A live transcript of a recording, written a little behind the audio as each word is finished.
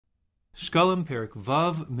Shekalim, Perik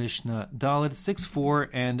Vav, Mishnah Daled 6:4,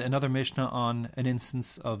 and another Mishnah on an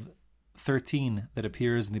instance of 13 that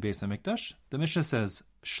appears in the Beis HaMikdash. The Mishnah says,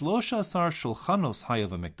 Shlosha Asar Shulchanos Hayav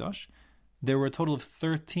HaMikdash. There were a total of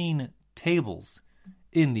 13 tables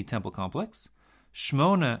in the temple complex.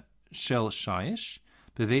 Shmona Shel Shayish,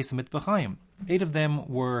 Beveis HaMitbachayim. 8 of them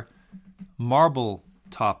were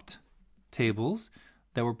marble-topped tables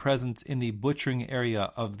that were present in the butchering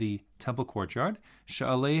area of the temple courtyard.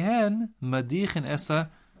 Sha'alehen madichin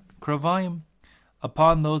esa kravayim.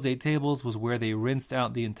 Upon those 8 tables was where they rinsed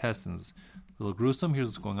out the intestines. A little gruesome. Here's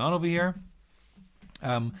what's going on over here.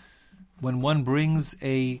 When one brings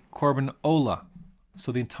a korban ola,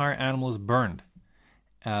 so the entire animal is burned,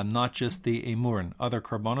 not just the emurim, other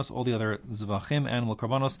korbanos, all the other zvachim, animal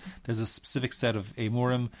korbanos, there's a specific set of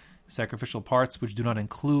emurim, sacrificial parts, which do not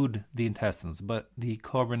include the intestines, but the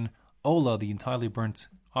korban ola, the entirely burnt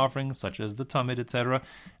offerings, such as the tamid, etc.,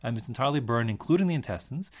 it's entirely burned, including the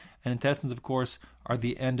intestines. And intestines, of course, are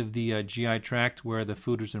the end of the GI tract where the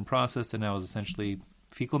food has been processed and now is essentially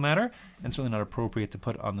fecal matter, and certainly not appropriate to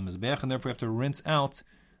put on the mizbeach, and therefore we have to rinse out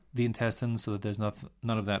the intestines so that there's none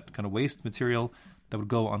of that kind of waste material that would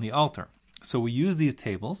go on the altar. So we use these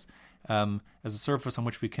tables as a surface on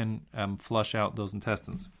which we can flush out those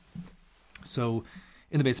intestines. So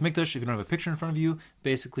in the Beis HaMikdash, if you don't have a picture in front of you,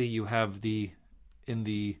 basically you have in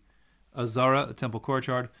the Azara, the temple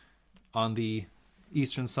courtyard, on the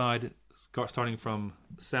eastern side, starting from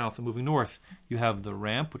south and moving north, you have the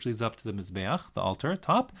ramp, which leads up to the Mizbeach, the altar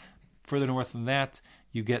top. Further north than that,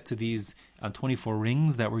 you get to these 24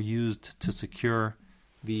 rings that were used to secure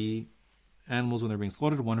the animals when they're being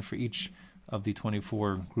slaughtered, one for each of the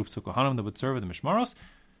 24 groups of Kohanim that would serve in the Mishmaros.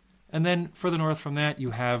 And then further north from that,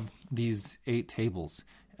 you have these 8 tables.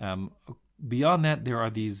 Beyond that, there are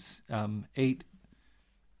these 8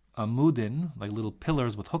 amudin, like little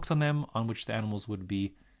pillars with hooks on them, on which the animals would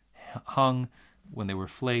be hung when they were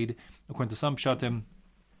flayed. According to some pshatim,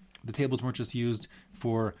 the tables weren't just used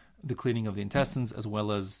for the cleaning of the intestines, as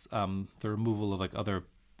well as the removal of like other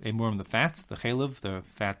emurim, the fats, the chaylev, the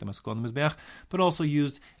fat that must go on the mizbeach, but also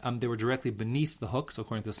used, they were directly beneath the hooks,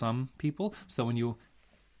 according to some people, so that when you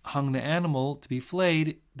hung the animal to be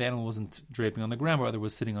flayed, the animal wasn't draping on the ground, but rather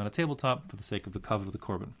was sitting on a tabletop for the sake of the covet of the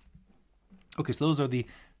korban. Okay, so those are the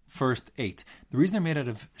first 8. The reason they're made out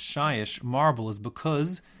of shayish, marble, is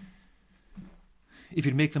because if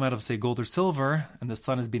you'd make them out of, say, gold or silver, and the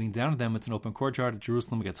sun is beating down on them, it's an open courtyard at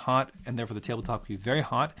Jerusalem, it gets hot, and therefore the tabletop could be very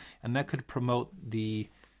hot, and that could promote the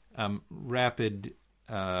rapid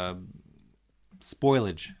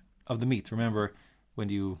spoilage of the meat. Remember, when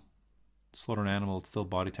you slaughter an animal, it's still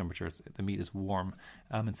body temperature, the meat is warm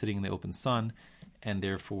and sitting in the open sun, and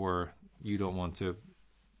therefore you don't want to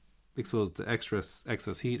expose it to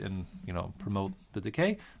excess heat and promote the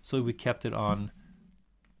decay. So we kept it on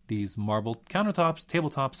these marble countertops,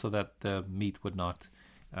 tabletops, so that the meat would not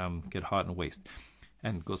get hot and waste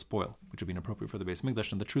and go spoil, which would be inappropriate for the Beis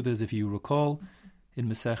HaMikdash. And the truth is, if you recall, in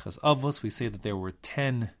Maseches Avos, we say that there were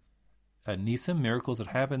 10 nisim, miracles that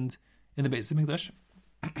happened in the Beis HaMikdash.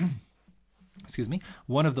 Excuse me.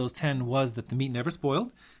 One of those 10 was that the meat never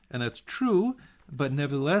spoiled, and that's true, but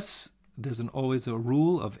nevertheless, there's always a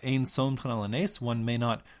rule of ein som t'chanal hanes. One may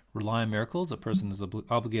not rely on miracles. A person is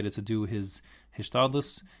obligated to do his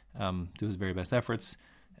hishtadlus, do his very best efforts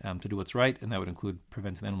to do what's right, and that would include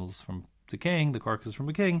preventing animals from decaying, the carcass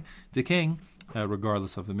from decaying,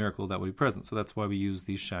 regardless of the miracle that would be present. So that's why we use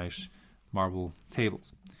these shayish marble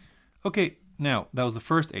tables. Okay, now, that was the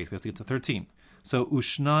first 8. We have to get to 13. So,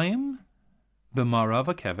 Ushnaim b'marav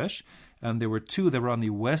kevesh, and there were 2 that were on the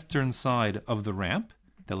western side of the ramp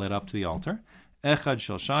that led up to the altar. Echad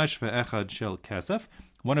shel shayish ve'echad shel kesef.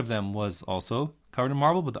 One of them was also covered in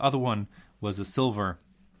marble, but the other one was a silver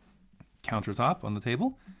countertop on the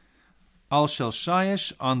table. Al shel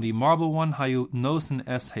shayish, on the marble one, hayu nosen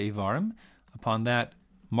es heivarim. Upon that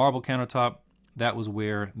marble countertop, that was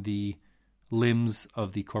where the limbs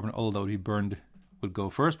of the korban olah that would be burned would go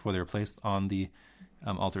first before they were placed on the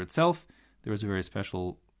altar itself. There was very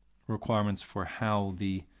special requirements for how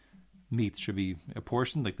the meat should be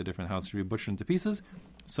apportioned, like the different how it should be butchered into pieces.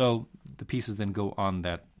 So the pieces then go on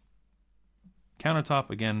that countertop.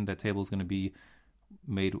 Again, that table is going to be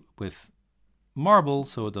made with marble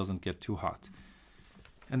so it doesn't get too hot.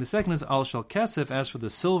 And the second is al shel kesef. As for the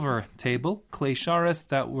silver table, klei shares,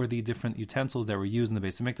 that were the different utensils that were used in the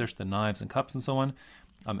Beis HaMikdash, the knives and cups and so on.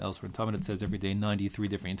 Elsewhere in Talmud it says every day 93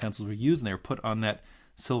 different utensils were used, and they were put on that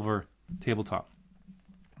silver tabletop.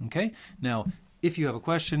 Okay? Now, if you have a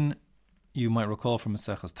question, you might recall from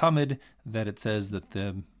Maseches Tamid that it says that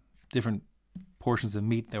the different portions of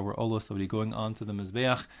meat that were olos that would be going onto the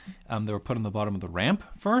mizbeach. They were put on the bottom of the ramp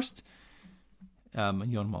first.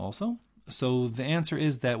 Yonma also. So the answer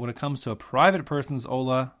is that when it comes to a private person's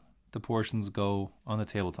ola, the portions go on the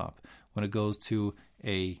tabletop. When it goes to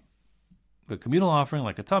a communal offering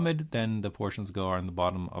like a tamid, then the portions go on the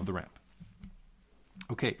bottom of the ramp.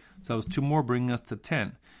 Okay, so that was 2 more, bringing us to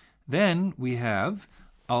 10. Then we have,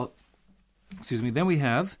 Ushnayim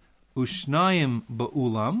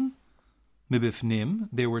ba'ulam mibifnim.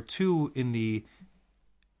 There were 2 in the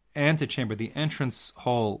antechamber, the entrance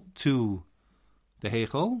hall to the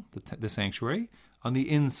heichal, the sanctuary, on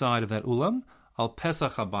the inside of that ulam, al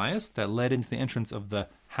pesach habayis, that led into the entrance of the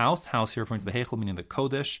house. House here referring to the heichal, meaning the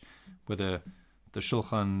kodesh, where the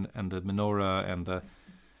shulchan and the menorah and the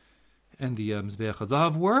mizbeach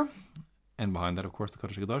hazahav were, and behind that, of course, the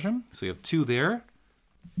kodesh hadashim. So you have 2 there.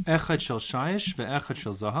 Echad shel shayish ve'echad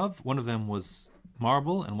shel zahav. One of them was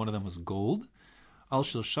marble and one of them was gold. Al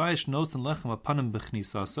shel shayish nosen lechem apanim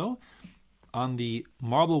b'chnisaso. On the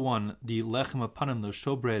marble one, the lechem apanim, those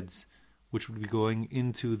showbreads, which would be going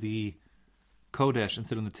into the kodesh and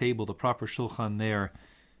sit on the table, the proper shulchan there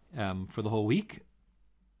for the whole week.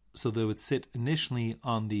 So they would sit initially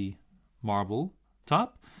on the marble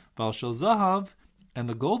top. Val shel zahav, and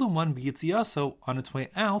the golden one, b'yitziyaso, on its way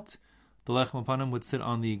out, the lechem apanim would sit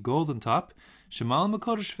on the golden top. Shemal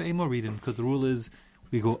makodesh ve'emo readin, because the rule is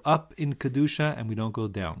we go up in kedusha and we don't go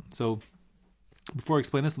down. So before I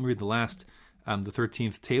explain this, let me read the last, the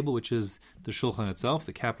 13th table, which is the shulchan itself,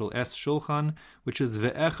 the capital S shulchan, which is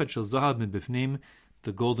ve'echad shel zahav mibifnim,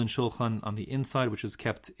 the golden shulchan on the inside, which is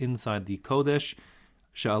kept inside the kodesh.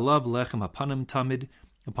 She'alav lechem hapanim tamid,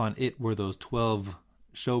 upon it were those 12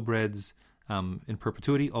 showbreads in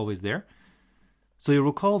perpetuity, always there. So you'll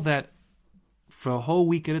recall that for a whole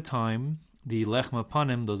week at a time, the lechem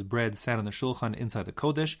hapanim, those breads, sat on the shulchan inside the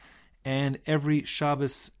kodesh, and every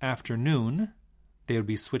Shabbos afternoon, they would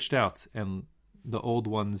be switched out, and the old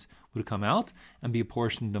ones would come out and be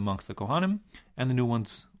apportioned amongst the Kohanim, and the new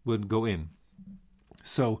ones would go in.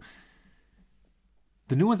 So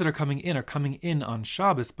the new ones that are coming in on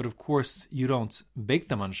Shabbos, but of course you don't bake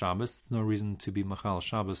them on Shabbos. No reason to be machal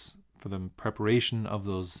Shabbos for the preparation of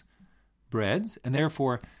those breads, and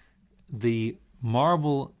therefore the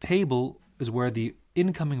marble table is where the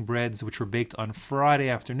incoming breads, which were baked on Friday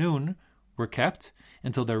afternoon, were kept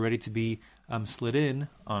until they're ready to be slid in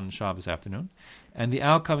on Shabbos afternoon. And the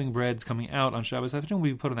outcoming breads coming out on Shabbos afternoon will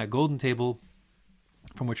be put on that golden table,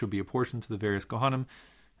 from which will be apportioned to the various Kohanim.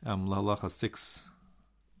 Lahalacha, 6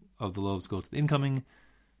 of the loaves go to the incoming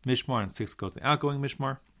mishmar and 6 go to the outgoing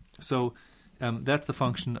mishmar. So that's the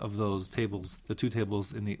function of those tables, the 2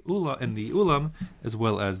 tables in the ulam, as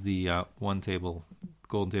well as the 1 table,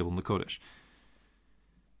 golden table in the kodesh.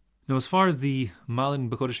 Now, as far as the malin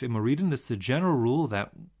b'kodesh ve'moridin, this is a general rule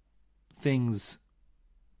that things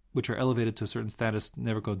which are elevated to a certain status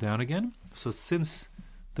never go down again. So since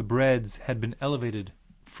the breads had been elevated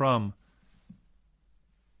from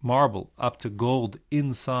marble up to gold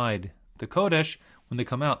inside the kodesh, when they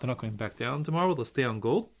come out, they're not going back down to marble, they'll stay on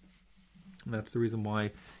gold. And that's the reason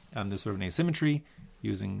why there's sort of an asymmetry,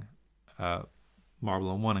 using marble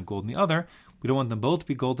on one and gold on the other. We don't want them both to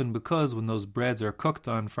be golden, because when those breads are cooked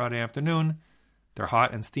on Friday afternoon, they're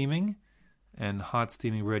hot and steaming. And hot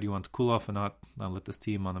steaming bread, you want to cool off and not let the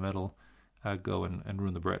steam on the metal go and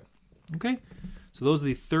ruin the bread. Okay? So those are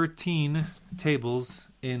the 13 tables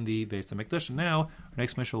in the Beis HaMikdash. And now, our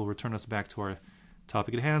next mission will return us back to our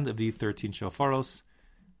topic at hand of the 13 shofaros,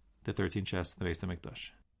 the 13 chests in the Beis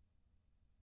HaMikdash.